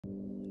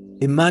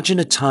Imagine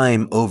a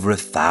time over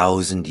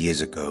 1,000 years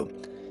ago,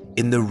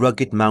 in the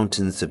rugged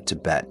mountains of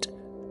Tibet,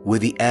 where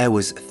the air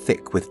was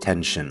thick with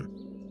tension.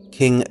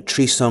 King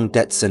Trisong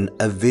Detsen,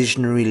 a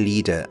visionary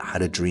leader,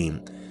 had a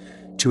dream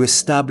to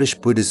establish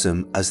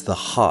Buddhism as the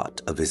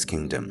heart of his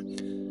kingdom.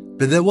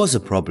 But there was a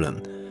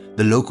problem.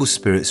 The local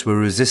spirits were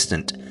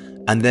resistant,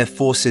 and their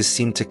forces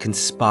seemed to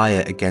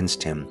conspire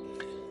against him.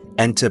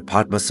 Enter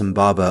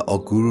Padmasambhava,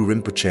 or Guru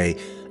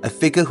Rinpoche, a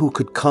figure who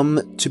could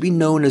come to be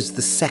known as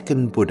the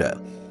second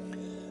Buddha.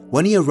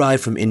 When he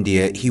arrived from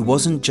India, he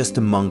wasn't just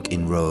a monk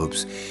in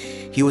robes.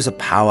 He was a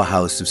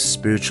powerhouse of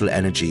spiritual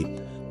energy,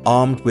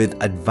 armed with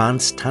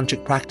advanced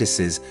tantric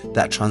practices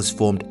that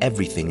transformed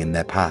everything in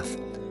their path.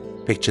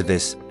 Picture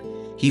this.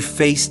 He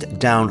faced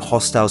down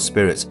hostile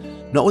spirits,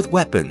 not with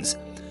weapons,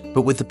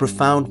 but with the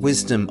profound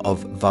wisdom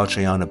of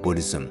Vajrayana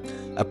Buddhism,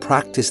 a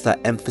practice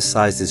that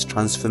emphasizes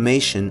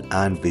transformation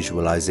and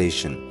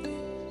visualization.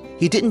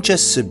 He didn't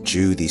just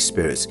subdue these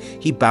spirits,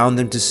 he bound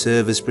them to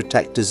serve as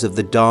protectors of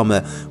the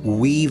Dharma,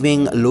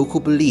 weaving local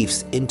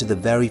beliefs into the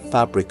very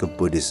fabric of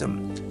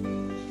Buddhism.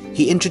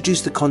 He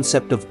introduced the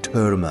concept of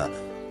terma,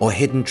 or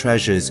hidden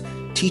treasures,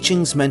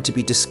 teachings meant to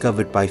be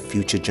discovered by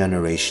future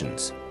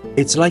generations.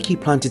 It's like he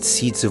planted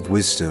seeds of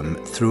wisdom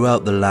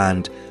throughout the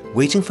land,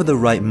 waiting for the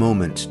right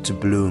moment to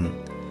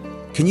bloom.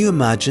 Can you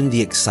imagine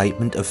the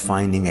excitement of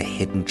finding a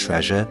hidden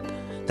treasure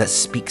that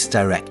speaks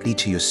directly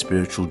to your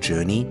spiritual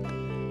journey?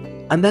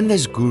 And then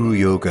there's Guru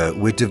Yoga,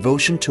 where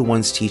devotion to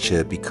one's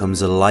teacher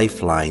becomes a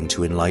lifeline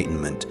to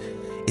enlightenment.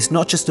 It's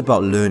not just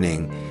about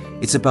learning,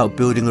 it's about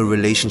building a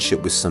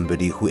relationship with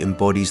somebody who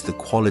embodies the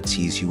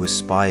qualities you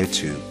aspire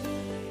to.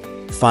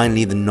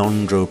 Finally, the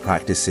non-grow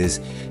practices.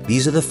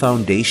 These are the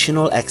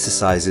foundational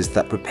exercises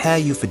that prepare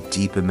you for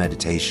deeper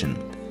meditation.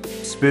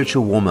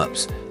 Spiritual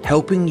warm-ups,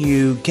 helping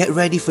you get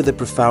ready for the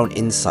profound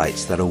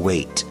insights that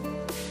await.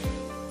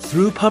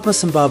 Through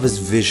Padmasambhava's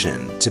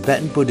vision,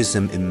 Tibetan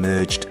Buddhism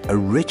emerged a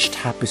rich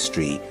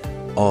tapestry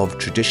of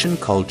tradition,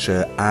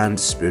 culture, and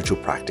spiritual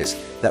practice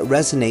that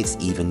resonates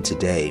even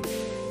today.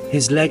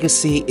 His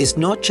legacy is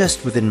not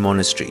just within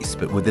monasteries,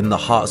 but within the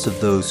hearts of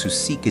those who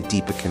seek a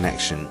deeper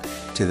connection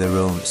to their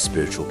own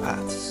spiritual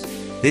paths.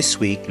 This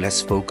week,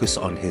 let's focus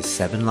on his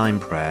 7-line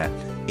prayer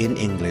in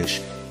English,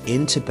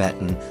 in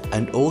Tibetan,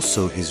 and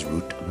also his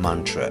root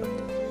mantra.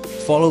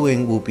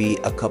 Following will be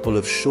a couple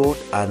of short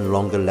and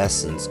longer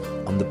lessons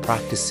on the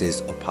practices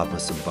of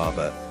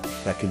Padmasambhava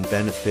that can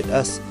benefit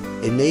us,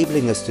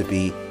 enabling us to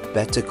be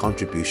better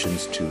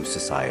contributions to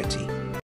society.